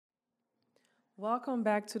Welcome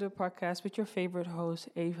back to the podcast with your favorite host,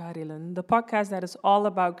 Eva Harilan, the podcast that is all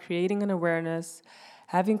about creating an awareness,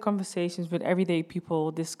 having conversations with everyday people,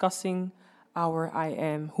 discussing our I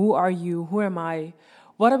am. Who are you? Who am I?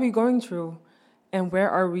 What are we going through? And where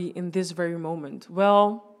are we in this very moment?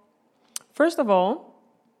 Well, first of all,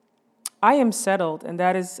 I am settled, and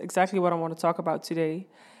that is exactly what I want to talk about today.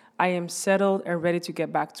 I am settled and ready to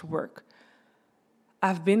get back to work.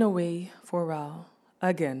 I've been away for a while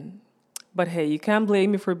again. But hey, you can't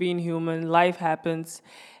blame me for being human. Life happens.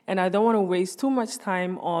 And I don't want to waste too much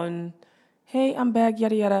time on, hey, I'm back,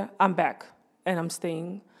 yada, yada. I'm back and I'm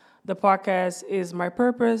staying. The podcast is my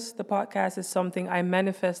purpose. The podcast is something I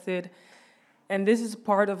manifested. And this is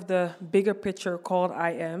part of the bigger picture called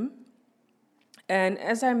I Am. And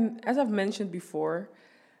as I've mentioned before,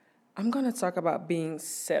 I'm going to talk about being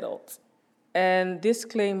settled. And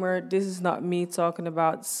disclaimer, this is not me talking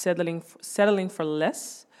about settling for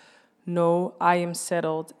less. No, I am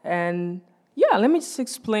settled. And yeah, let me just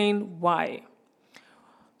explain why.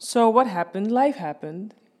 So, what happened? Life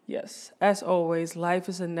happened. Yes, as always, life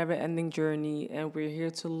is a never ending journey, and we're here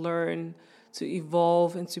to learn, to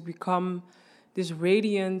evolve, and to become this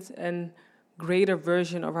radiant and greater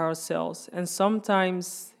version of ourselves. And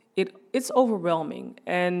sometimes it's overwhelming.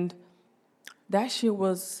 And that shit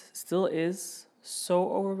still is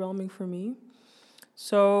so overwhelming for me.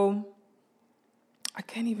 So, I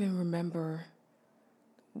can't even remember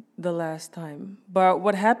the last time. But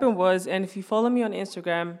what happened was, and if you follow me on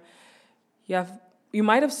Instagram, you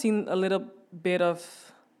might have seen a little bit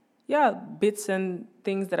of bits and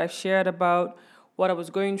things that I've shared about what I was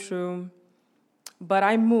going through. But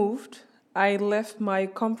I moved. I left my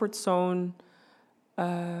comfort zone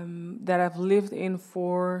that I've lived in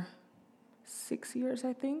for 6 years,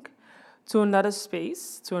 I think, to another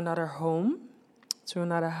space, to another home, to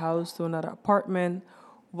another house, to another apartment,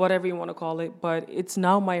 whatever you want to call it. But it's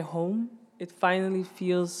now my home. It finally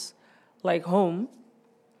feels like home.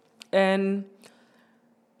 And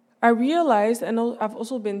I realized, and I've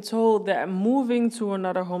also been told that moving to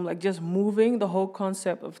another home, like just moving, the whole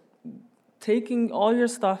concept of taking all your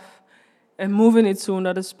stuff and moving it to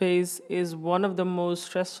another space is one of the most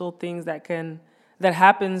stressful things that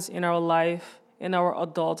happens in our life, in our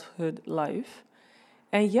adulthood life.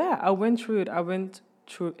 And yeah, I went through it. I went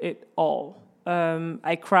through it all.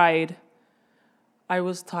 I cried. I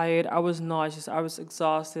was tired. I was nauseous. I was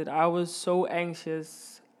exhausted. I was so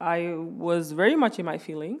anxious. I was very much in my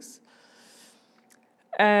feelings.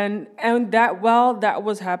 And that while that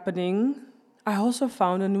was happening, I also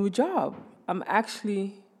found a new job. I'm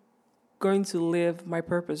actually going to live my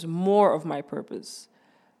purpose, more of my purpose.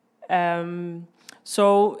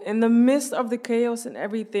 So in the midst of the chaos and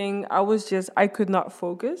everything, I could not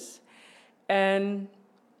focus. And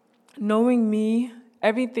knowing me,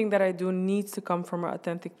 everything that I do needs to come from an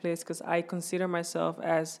authentic place because I consider myself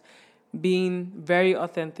as being very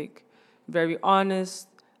authentic, very honest.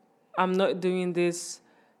 I'm not doing this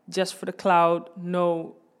just for the cloud.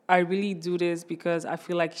 No, I really do this because I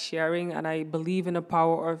feel like sharing and I believe in the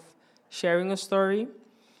power of sharing a story.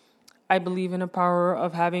 I believe in the power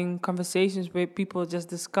of having conversations with people, just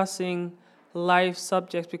discussing life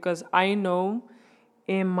subjects, because I know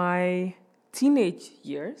in my teenage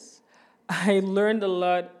years, I learned a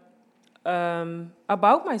lot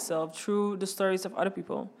about myself through the stories of other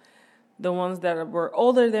people. The ones that were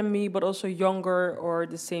older than me, but also younger or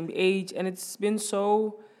the same age. And it's been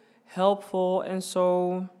so helpful and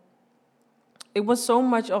it was so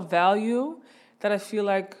much of value that I feel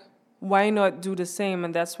like why not do the same?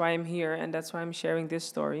 And that's why I'm here and that's why I'm sharing this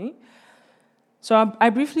story. So I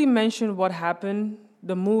briefly mentioned what happened.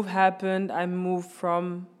 The move happened. I moved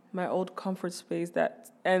from my old comfort space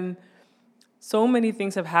and so many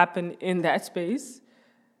things have happened in that space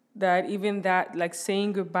that even that, like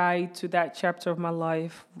saying goodbye to that chapter of my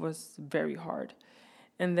life was very hard.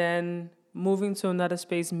 And then moving to another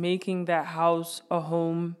space, making that house a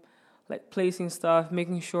home, like placing stuff,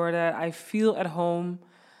 making sure that I feel at home.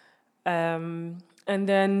 And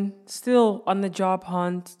then still on the job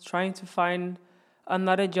hunt, trying to find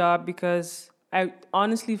another job because I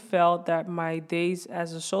honestly felt that my days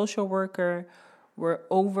as a social worker were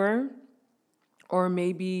over, or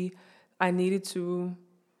maybe I needed to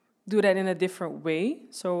do that in a different way.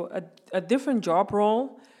 So a different job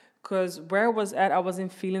role, because where I was at, I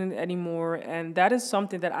wasn't feeling it anymore. And that is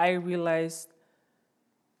something that I realized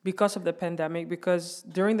because of the pandemic, because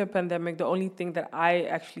during the pandemic, the only thing that I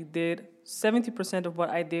actually did, 70% of what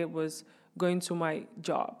I did was going to my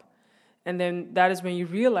job. And then that is when you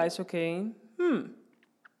realize, okay,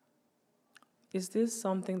 is this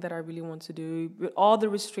something that I really want to do? With all the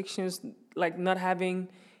restrictions, like not having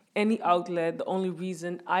any outlet. The only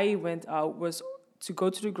reason I went out was to go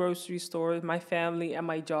to the grocery store with my family and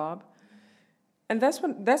my job. And that's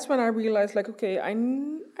when I realized, like, okay, I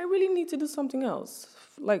really need to do something else,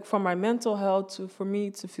 like for my mental health, for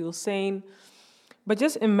me to feel sane. But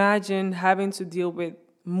just imagine having to deal with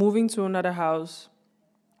moving to another house,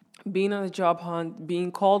 being on a job hunt,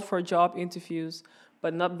 being called for job interviews,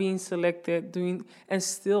 but not being selected, doing and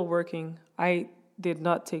still working. I did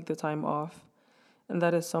not take the time off, and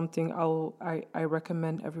that is something I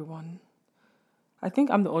recommend everyone. I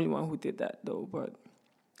think I'm the only one who did that though, but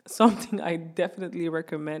something I definitely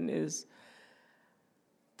recommend is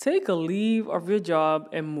take a leave of your job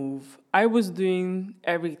and move. I was doing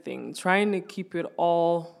everything, trying to keep it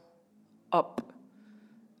all up,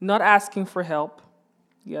 not asking for help.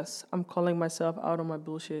 Yes, I'm calling myself out on my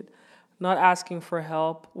bullshit. Not asking for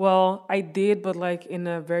help. Well, I did, but like in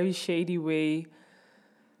a very shady way.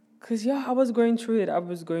 Cause yeah, I was going through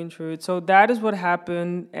it. So that is what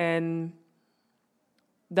happened, and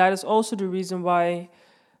that is also the reason why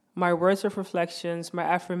my words of reflections, my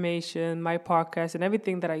affirmation, my podcast, and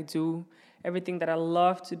everything that I do, everything that I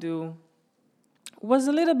love to do, was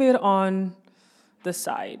a little bit on the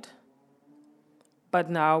side.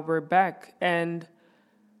 But now we're back, and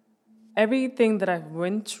everything that I've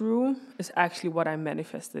went through is actually what I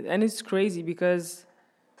manifested. And it's crazy because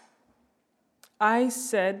I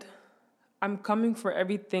said I'm coming for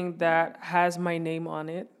everything that has my name on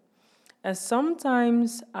it. And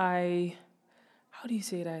sometimes how do you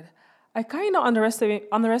say that? I kind of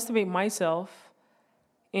underestimate myself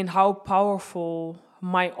in how powerful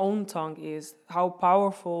my own tongue is, how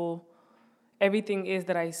powerful everything is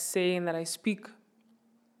that I say and that I speak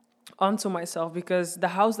onto myself, because the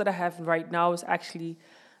house that I have right now is actually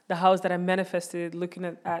the house that I manifested looking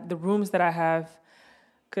at the rooms that I have,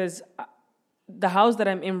 because the house that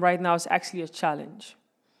I'm in right now is actually a challenge.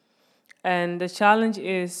 And the challenge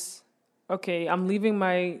is, okay, I'm leaving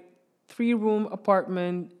my 3-room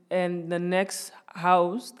apartment, and the next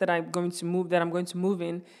house that I'm going to move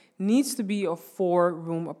in needs to be a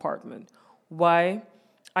 4-room apartment. Why?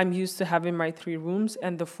 I'm used to having my 3 rooms,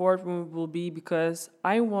 and the 4th room will be because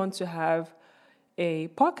I want to have a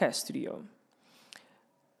podcast studio.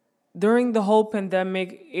 During the whole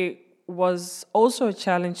pandemic, it was also a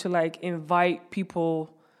challenge to like invite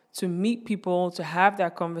people, to meet people, to have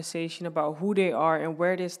that conversation about who they are and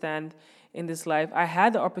where they stand in this life. I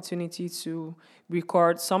had the opportunity to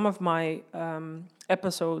record some of my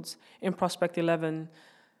episodes in Prospect 11.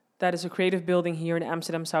 That is a creative building here in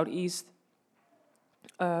Amsterdam Southeast.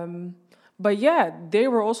 But yeah, they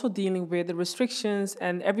were also dealing with the restrictions,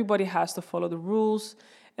 and everybody has to follow the rules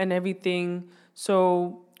and everything.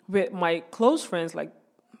 So with my close friends, like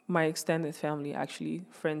my extended family, actually,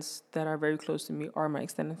 friends that are very close to me are my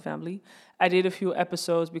extended family, I did a few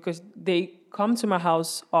episodes because they come to my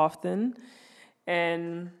house often.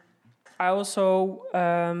 And I also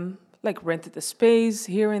like rented a space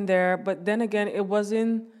here and there. But then again, it was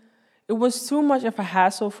too much of a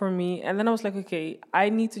hassle for me. And then I was like, okay, I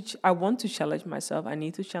want to challenge myself. I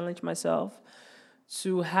need to challenge myself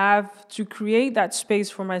to create that space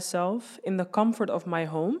for myself in the comfort of my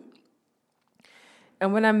home.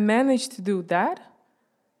 And when I manage to do that,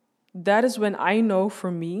 that is when I know, for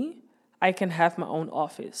me, I can have my own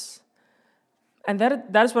office. And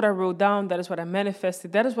that is what I wrote down. That is what I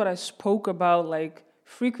manifested. That is what I spoke about, like,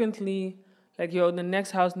 frequently. Like, yo, the next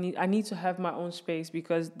house, I need to have my own space,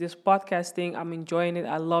 because this podcast thing, I'm enjoying it.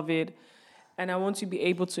 I love it. And I want to be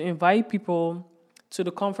able to invite people to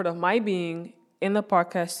the comfort of my being in the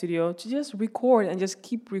podcast studio to just record and just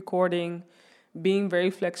keep recording, being very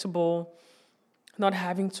flexible, not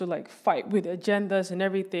having to like fight with agendas and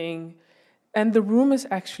everything. And the room is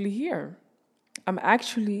actually here. I'm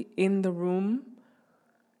actually in the room,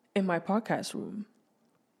 in my podcast room.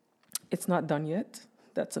 It's not done yet.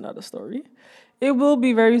 That's another story. It will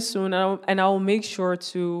be very soon, and I will make sure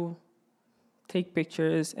to take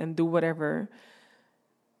pictures and do whatever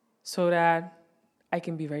so that I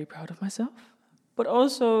can be very proud of myself. But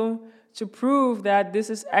also to prove that this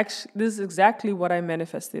is exactly what I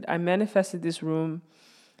manifested. I manifested this room,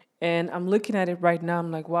 and I'm looking at it right now.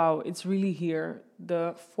 I'm like, wow, it's really here.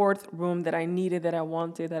 The 4th room that I needed, that I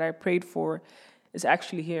wanted, that I prayed for is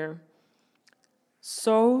actually here.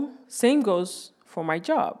 So same goes for my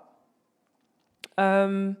job.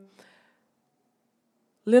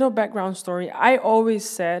 Little background story. I always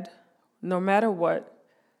said, no matter what,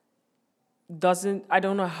 I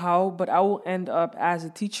don't know how, but I will end up as a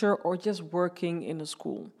teacher or just working in a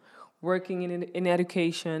school, working in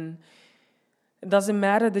education. It doesn't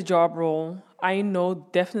matter the job role. I know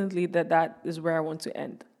definitely that is where I want to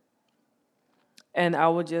end. and I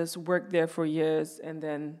will just work there for years and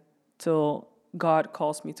then till God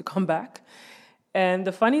calls me to come back. And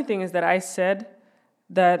the funny thing is that I said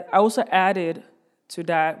that I also added to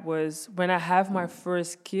that was when I have my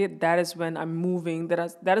first kid, that is when I'm moving,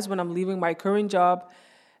 that is when I'm leaving my current job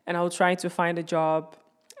and I'll try to find a job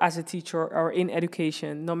as a teacher or in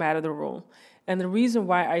education, no matter the role. And the reason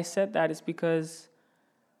why I said that is because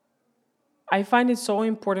I find it so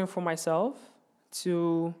important for myself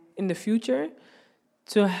to, in the future,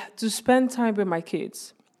 to spend time with my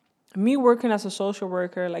kids. Me working as a social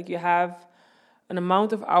worker, like you have an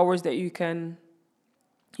amount of hours that you can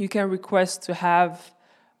request to have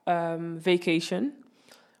vacation.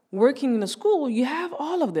 Working in a school, you have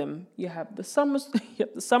all of them. You have the summer, you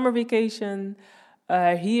have the summer vacation.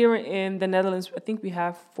 Here in the Netherlands, I think we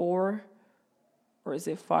have 4, or is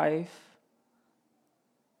it 5?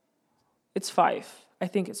 It's 5. I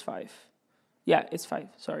think it's 5. Yeah, it's 5.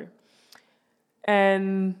 Sorry.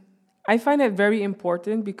 And I find it very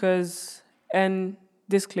important because, and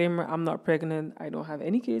disclaimer, I'm not pregnant. I don't have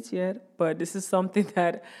any kids yet, but this is something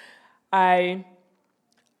that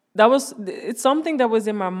it's something that was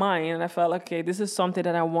in my mind, and I felt, okay, this is something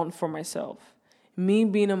that I want for myself. Me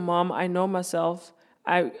being a mom, I know myself.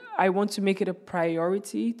 I want to make it a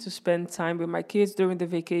priority to spend time with my kids during the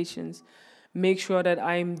vacations. Make sure that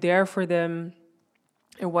I'm there for them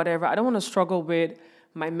and whatever. I don't want to struggle with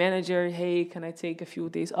my manager, hey, can I take a few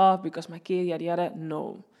days off because my kid, yada, yada.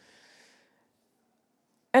 No.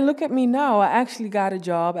 And look at me now. I actually got a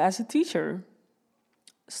job as a teacher.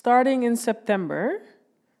 Starting in September,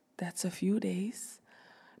 that's in a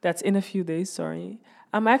few days, sorry.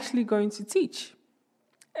 I'm actually going to teach.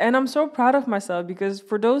 And I'm so proud of myself because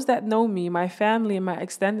for those that know me, my family and my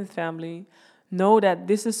extended family know that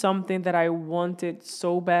this is something that I wanted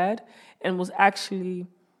so bad and was actually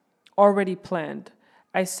already planned.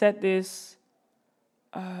 I said this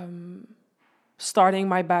starting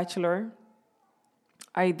my bachelor.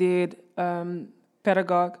 I did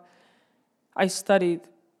pedagogue. I studied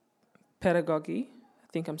pedagogy. I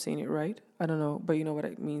think I'm saying it right. I don't know, but you know what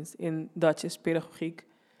it means. In Dutch is pedagogiek,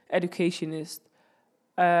 educationist.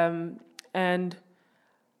 And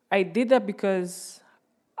I did that because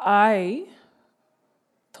I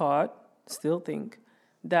still think,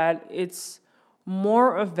 that it's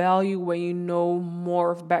more of value when you know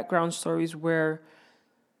more of background stories where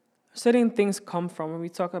certain things come from. When we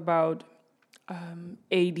talk about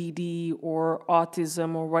ADD or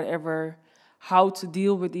autism or whatever, how to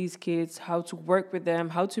deal with these kids, how to work with them,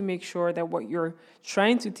 how to make sure that what you're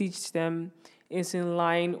trying to teach them is in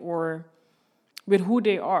line or with who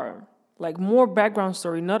they are. Like more background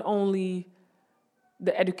story, not only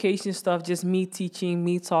the education stuff, just me teaching,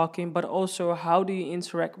 me talking, but also how do you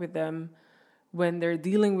interact with them when they're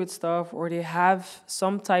dealing with stuff or they have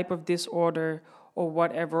some type of disorder or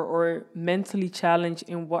whatever, or mentally challenged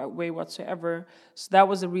in what way whatsoever. So that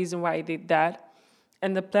was the reason why I did that.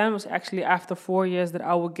 And the plan was actually after 4 years that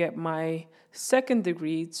I would get my second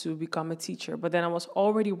degree to become a teacher. But then I was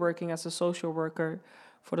already working as a social worker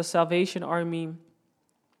for the Salvation Army.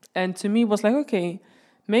 And to me, it was like, okay,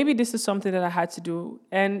 maybe this is something that I had to do.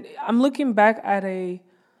 And I'm looking back at a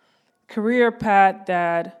career path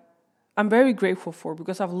that I'm very grateful for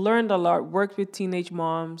because I've learned a lot, worked with teenage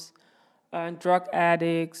moms and drug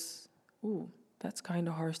addicts. Ooh, that's kind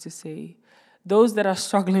of harsh to say. Those that are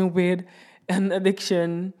struggling with an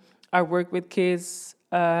addiction. I work with kids,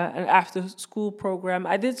 an after school program.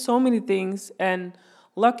 I did so many things. And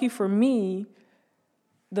lucky for me,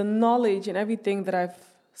 the knowledge and everything that I've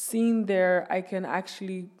seen there, I can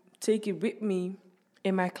actually take it with me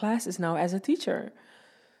in my classes now as a teacher.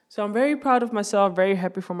 So I'm very proud of myself, very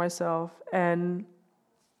happy for myself. And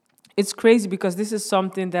it's crazy because this is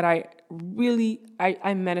something that I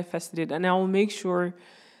manifested it. And I will make sure,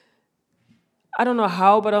 I don't know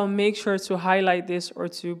how, but I'll make sure to highlight this or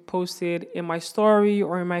to post it in my story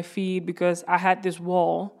or in my feed, because I had this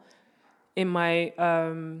wall in my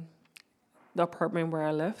the apartment where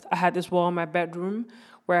I lived. I had this wall in my bedroom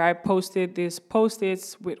where I posted these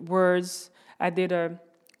post-its with words. I did a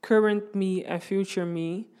current me and future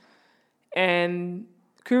me. And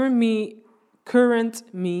current me,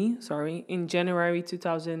 in January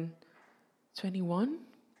 2021,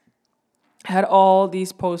 had all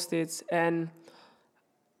these post-its, and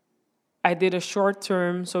I did a short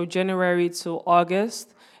term, so January to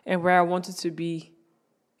August, and where I wanted to be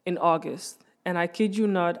in August. And I kid you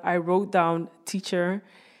not, I wrote down teacher,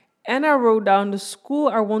 and I wrote down the school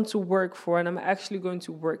I want to work for, and I'm actually going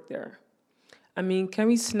to work there. I mean, can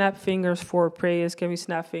we snap fingers for prayers? Can we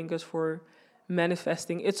snap fingers for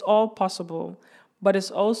manifesting? It's all possible, but it's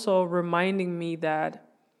also reminding me that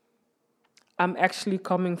I'm actually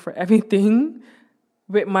coming for everything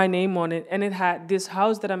with my name on it. And it had this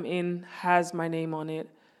house that I'm in has my name on it.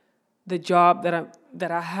 The job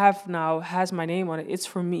that I have now has my name on it. It's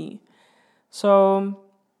for me. So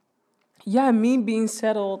yeah, me being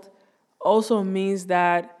settled also means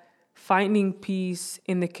that finding peace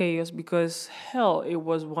in the chaos, because hell, it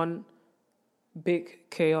was one big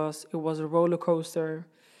chaos. It was a roller coaster.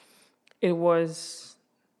 It was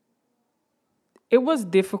it was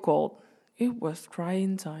difficult. It was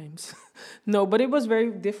trying times. No, but it was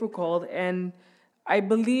very difficult, and I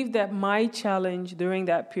believe that my challenge during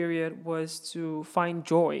that period was to find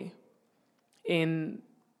joy in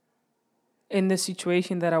the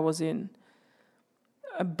situation that I was in.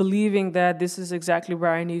 Believing that this is exactly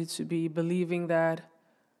where I needed to be, believing that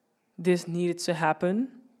this needed to happen.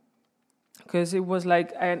 Because it was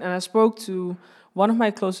like, and I spoke to one of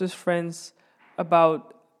my closest friends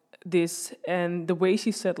about this, and the way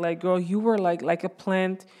she said, like, girl, you were like a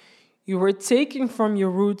plant. You were taking from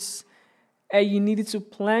your roots, and you needed to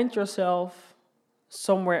plant yourself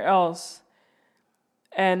somewhere else.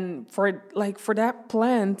 And for that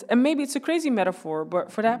plant, and maybe it's a crazy metaphor,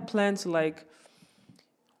 but for that plant to like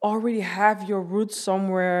already have your roots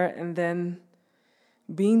somewhere, and then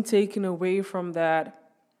being taken away from that,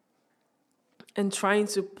 and trying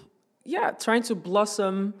to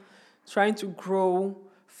blossom, trying to grow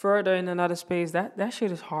further in another space, that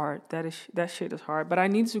shit is hard. That shit is hard, but I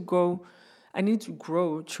need to grow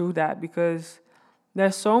through that, because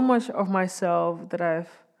there's so much of myself that I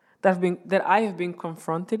have been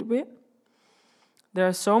confronted with.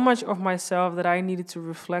 There's so much of myself that I needed to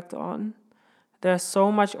reflect on. There's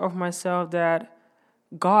so much of myself that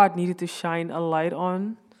God needed to shine a light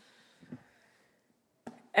on.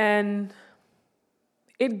 And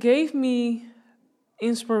it gave me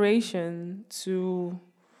inspiration to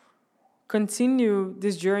continue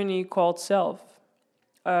this journey called self.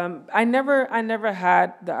 I never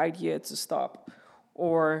had the idea to stop,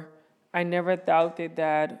 or I never doubted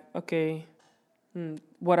that. Okay,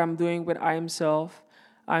 what I'm doing with I Am Self,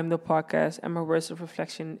 I'm the podcast, and my words of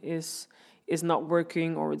reflection is not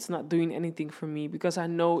working, or it's not doing anything for me, because I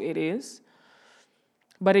know it is.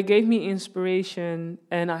 But it gave me inspiration,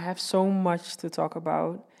 and I have so much to talk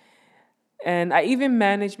about. And I even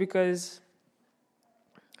managed, because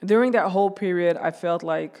during that whole period, I felt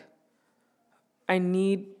like I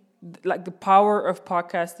need, like, the power of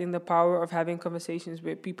podcasting, the power of having conversations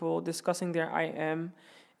with people, discussing their I am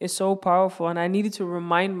is so powerful. And I needed to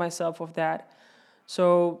remind myself of that.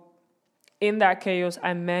 So in that chaos,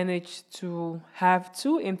 I managed to have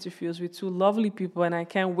 2 interviews with 2 lovely people, and I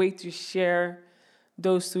can't wait to share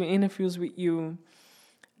those 2 interviews with you.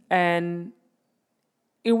 And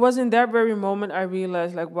it was in that very moment I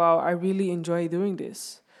realized, like, wow, I really enjoy doing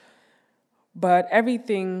this. But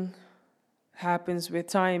everything happens with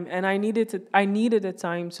time, and I needed a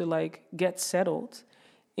time to like get settled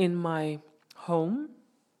in my home,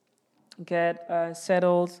 get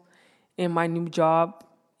settled in my new job,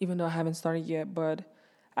 even though I haven't started yet. But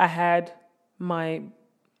I had my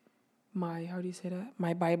how do you say that?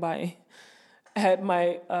 My bye bye. I had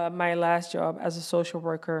my last job as a social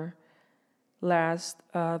worker last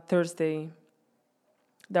Thursday.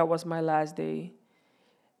 That was my last day.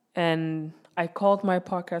 And I called my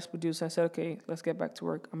podcast producer. I said, okay, let's get back to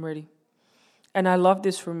work. I'm ready. And I love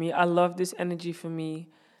this for me. I love this energy for me.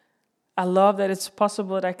 I love that it's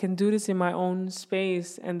possible that I can do this in my own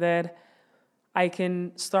space, and that I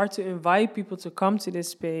can start to invite people to come to this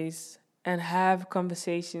space and have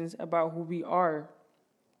conversations about who we are.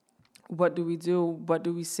 What do we do? What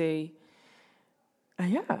do we say?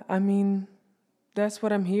 And yeah, I mean, that's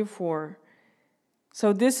what I'm here for.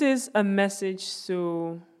 So this is a message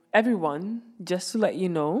to everyone, just to let you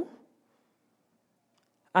know,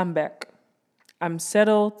 I'm back. I'm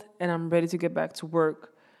settled, and I'm ready to get back to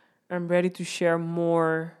work. I'm ready to share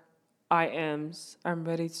more I ams. I'm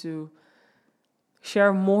ready to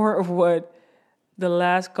share more of what the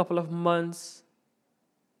last couple of months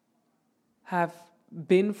have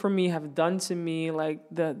been for me, have done to me, like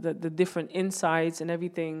the different insights and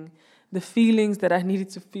everything, the feelings that I needed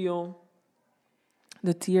to feel,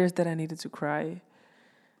 the tears that I needed to cry,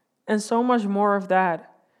 and so much more of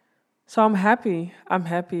that. So I'm happy. I'm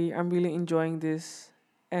happy. I'm really enjoying this.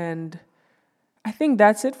 And I think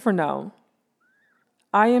that's it for now.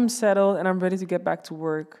 I am settled, and I'm ready to get back to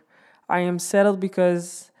work. I am settled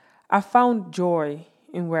because I found joy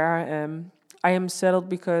in where I am. I am settled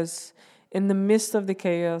because in the midst of the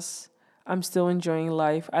chaos, I'm still enjoying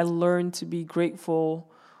life. I learned to be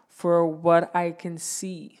grateful for what I can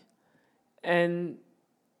see. And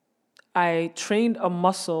I trained a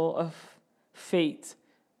muscle of faith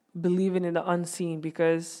believing in the unseen,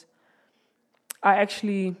 because I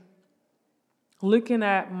actually, looking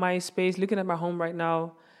at my space, looking at my home right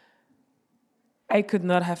now, I could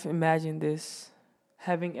not have imagined this,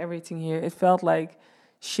 having everything here. It felt like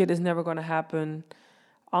shit is never going to happen.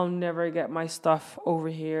 I'll never get my stuff over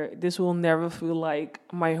here. This will never feel like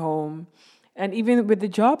my home. And even with the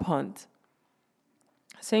job hunt,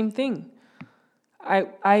 same thing.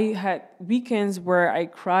 I had weekends where I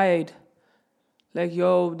cried, like,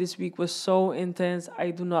 yo, this week was so intense.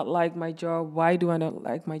 I do not like my job. Why do I not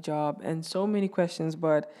like my job? And so many questions.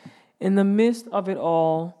 But in the midst of it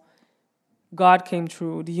all, God came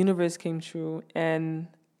true, the universe came true, and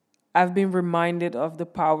I've been reminded of the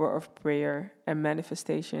power of prayer and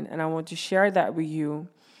manifestation. And I want to share that with you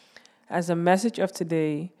as a message of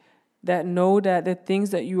today, that know that the things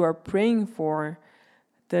that you are praying for,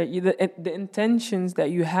 the intentions that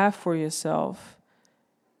you have for yourself,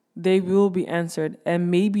 they will be answered,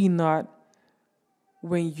 and maybe not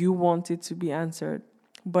when you want it to be answered,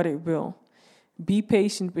 but it will. Be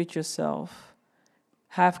patient with yourself,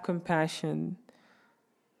 have compassion,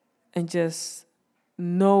 and just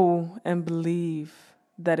know and believe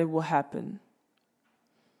that it will happen.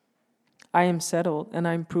 I am settled, and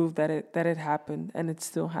I'm proof that it happened, and it's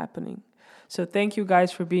still happening. So thank you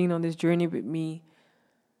guys for being on this journey with me.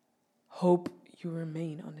 Hope you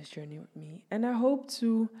remain on this journey with me, and I hope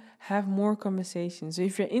to have more conversations. So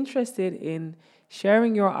if you're interested in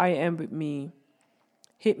sharing your I am with me,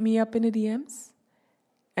 hit me up in the DMs,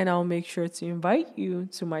 and I'll make sure to invite you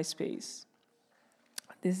to my space.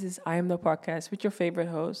 This is I Am the Podcast with your favorite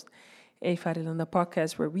host, Eva Rillen, the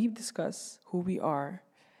podcast where we discuss who we are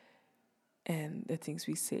and the things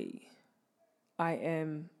we say. I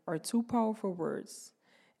am are two powerful words,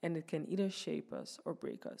 and it can either shape us or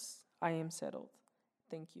break us. I am settled.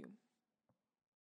 Thank you.